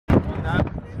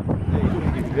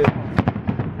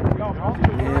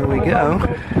Hello.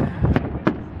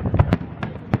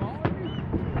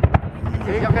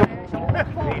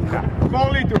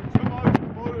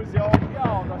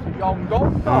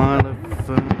 Isle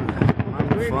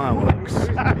of fireworks.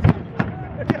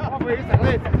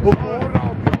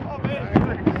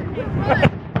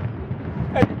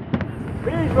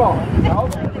 Beautiful.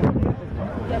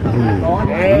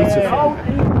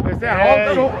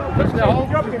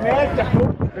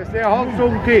 Dat is de hand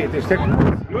zo'n keer. Dat is de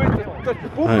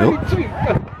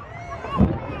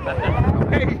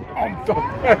hey, Anton.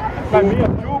 Maar meer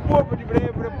zo boven die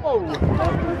blijven voor de polen.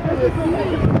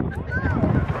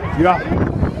 Ja.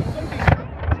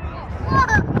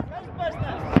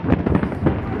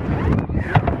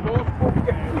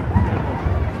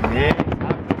 Nee,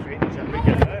 dat weet ik zo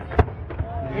beetje.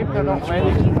 Ik heb er nog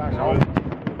weinig van zo.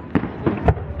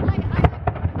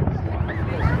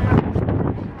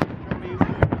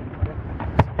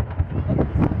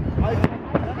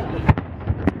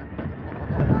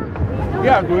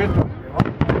 Ja, doe het toch.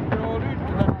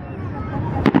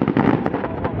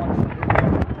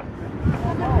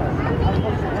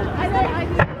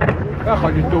 Dan ga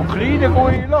je toch kleden,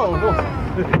 gooi je lopen.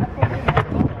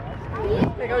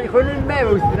 Ik ga je gewoon niet mee,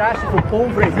 want het draadje voor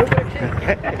pomfries ook.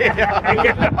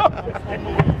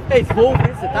 Hey, it's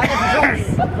pomfries, dat is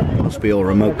een Must be all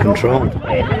remote controlled.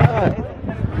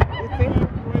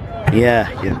 Yeah,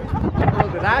 yeah.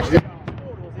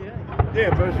 Ja,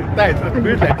 maar als je tijd van de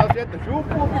buurt legt, dan zet de zoep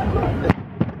op.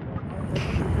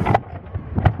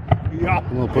 Ja.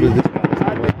 We'll put it this way.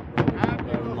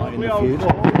 Not in the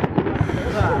future.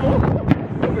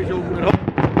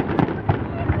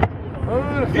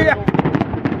 Ja.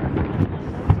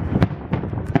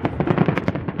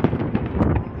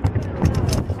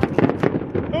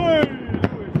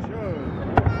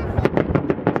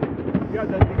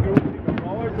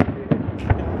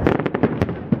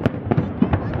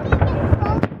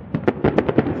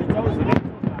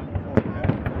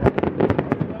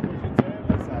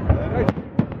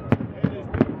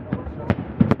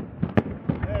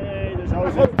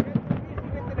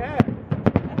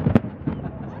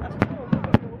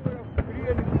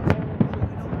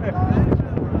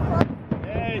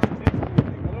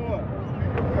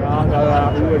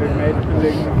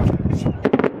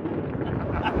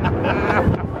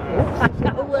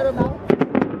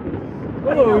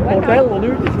 hotel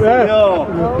nu. Ja.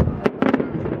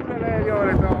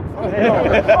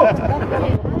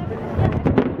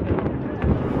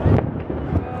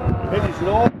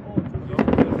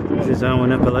 This is how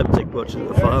an epileptic watches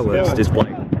the fireworks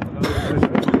display.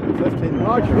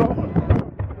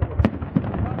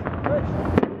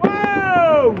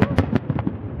 Wow!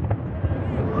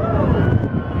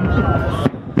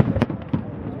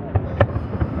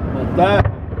 Daar.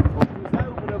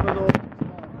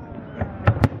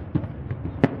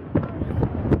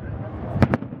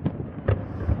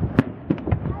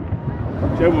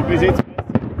 Zo moet je zitten.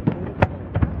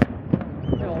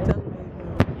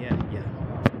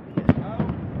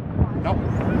 No,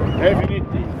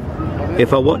 definitely.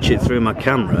 If I watch it through my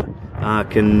camera, I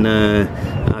can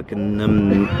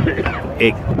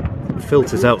it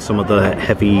filters out some of the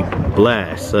heavy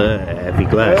glare, so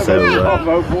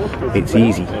it's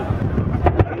easy.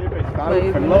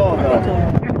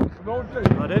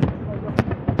 Pardon?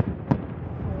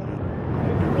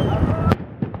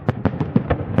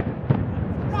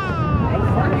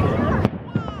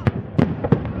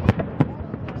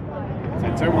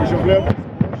 Zo moet je op.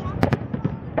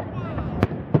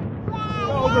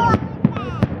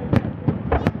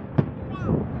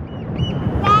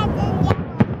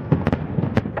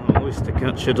 Oyster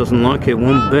catcher doesn't like it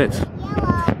one bit.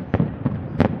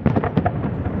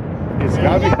 It's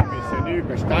got to be nu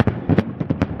bestaan.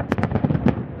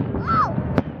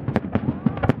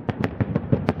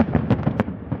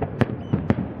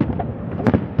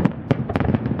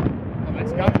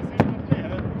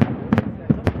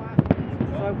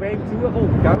 Beautiful.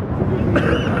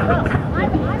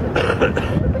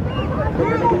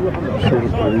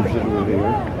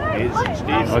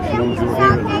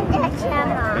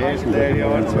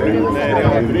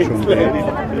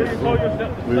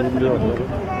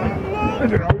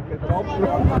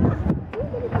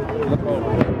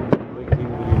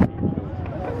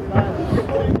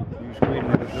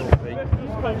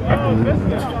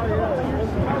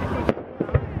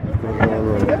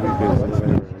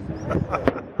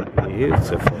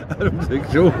 I don't think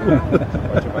so.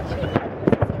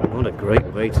 What a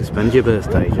great way to spend your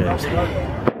birthday, James.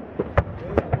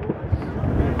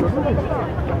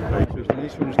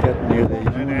 This one's getting near the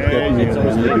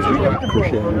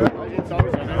crescendo.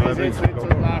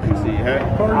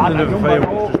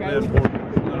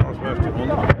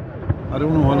 I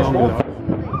don't know how long it lasts.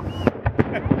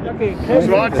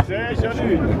 Schwarz siehst du ja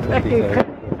nicht.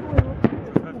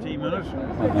 15 minutes.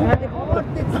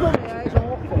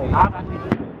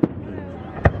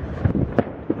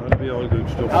 That'll be all good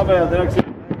stuff. Aber der hat gesagt,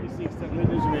 ich sehe es dann nicht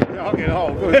mehr. Ja, genau.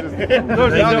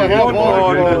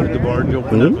 The bar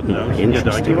jumping and everything else.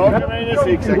 Interesting. Ja,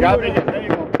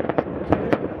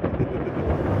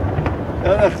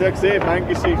 das hast du ja gesehen, mein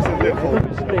Gesicht ist nicht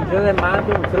komisch. Du bringst ja den Mann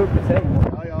und zurück und sagst.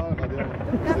 Ja, ich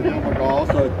kann ja mal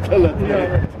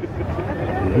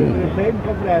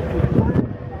ankötteln.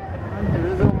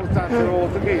 Wieso muss das so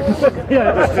rote geben?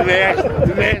 Das ist der nächste,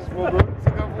 der Blut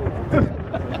sich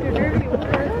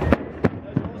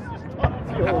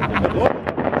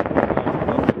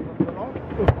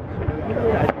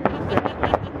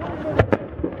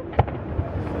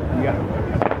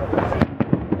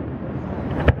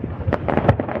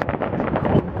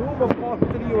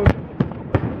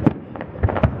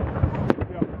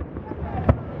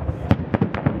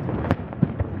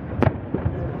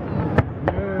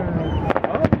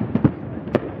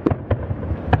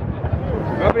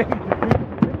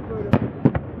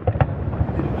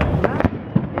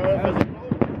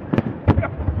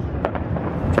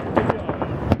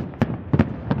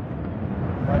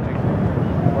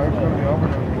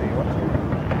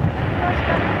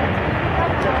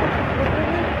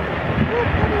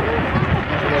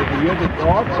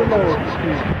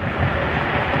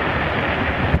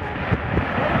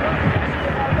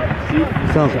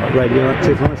Sounds like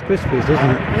radioactive Rice Krispies,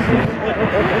 doesn't it?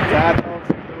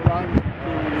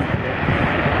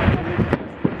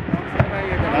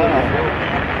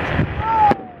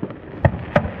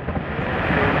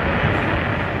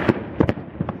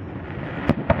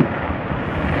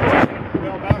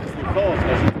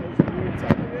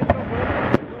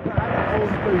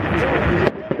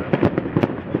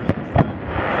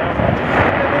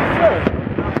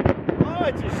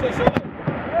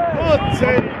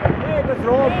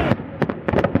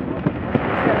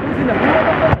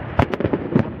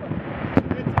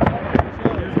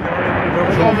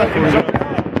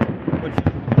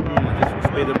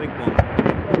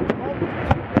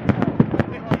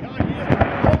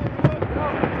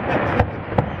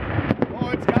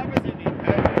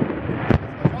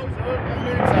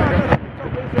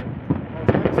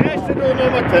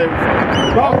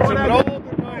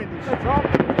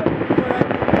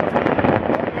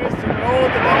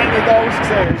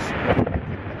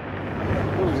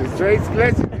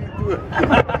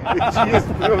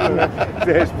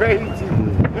 Der Spelzi,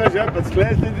 das ist etwa das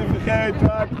Gläschen in der verkehrten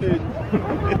Weg drin.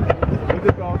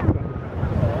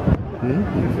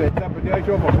 Das wird aber ja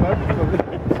schon mal schlecht.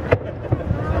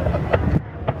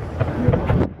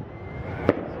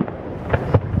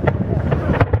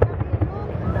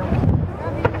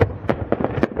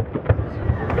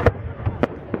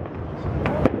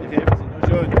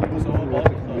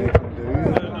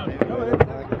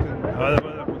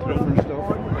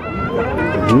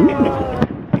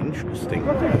 Interesting.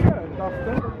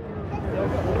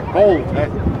 Cold, hè?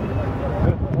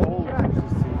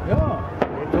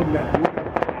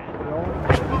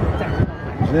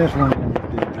 Zeer lang.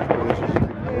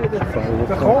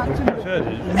 Dat gaat ze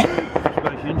niet.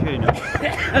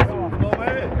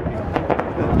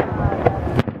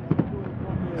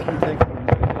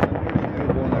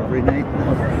 Every night.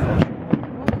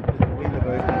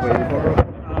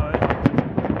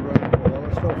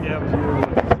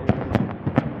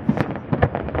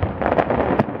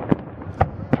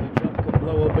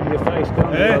 Blow up in your face,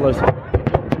 can't it, fellas? Blow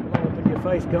up in your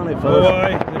face, can't it, fellas? Oh,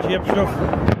 aye, the cheap stuff.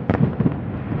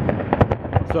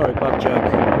 Sorry, bad joke.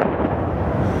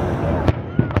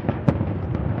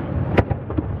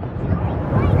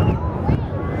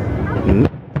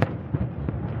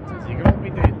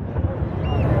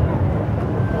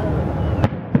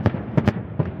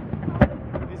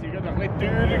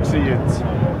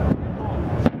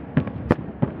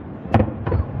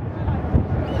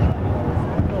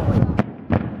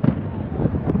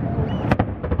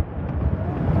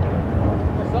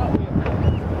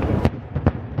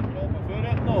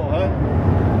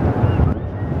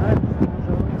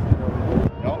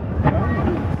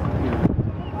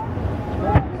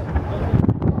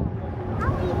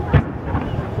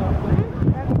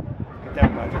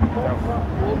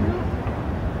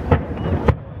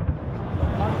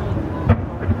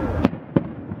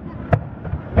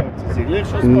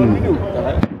 Eerst een paar minuten,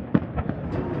 hè?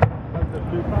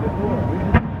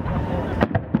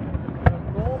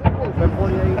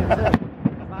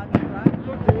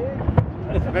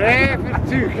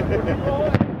 Brevertug!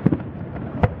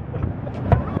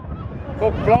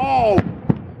 Op blauw!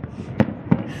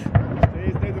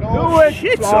 Deze is niet Oh,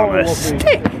 shit's on a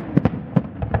stick.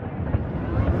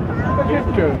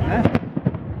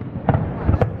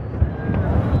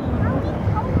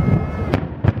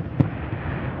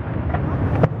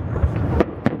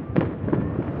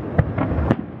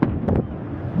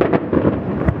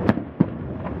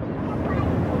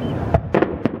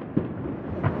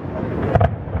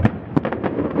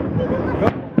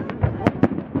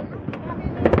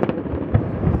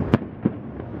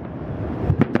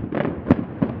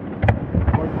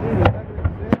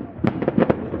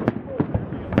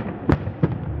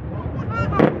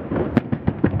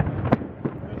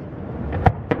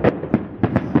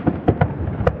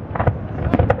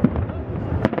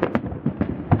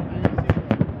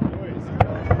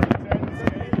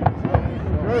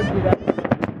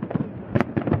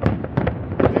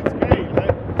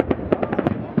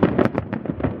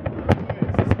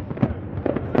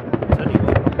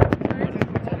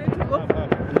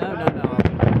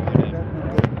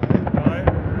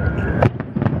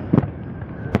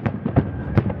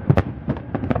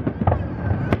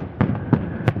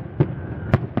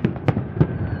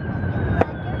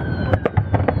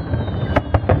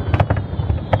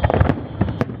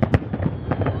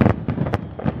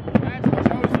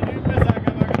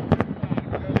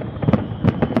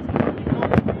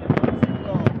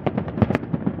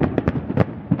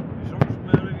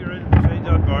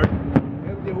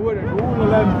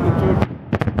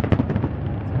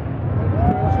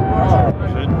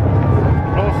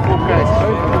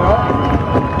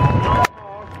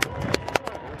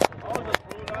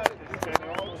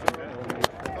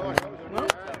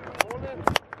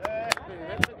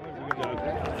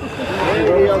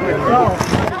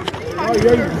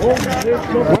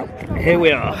 Here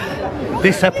we are.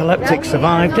 This epileptic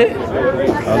survived it,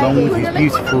 along with his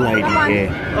beautiful lady here.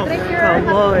 Come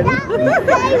on.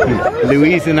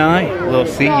 Louise and I will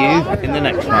see you in the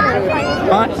next one.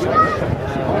 Bye.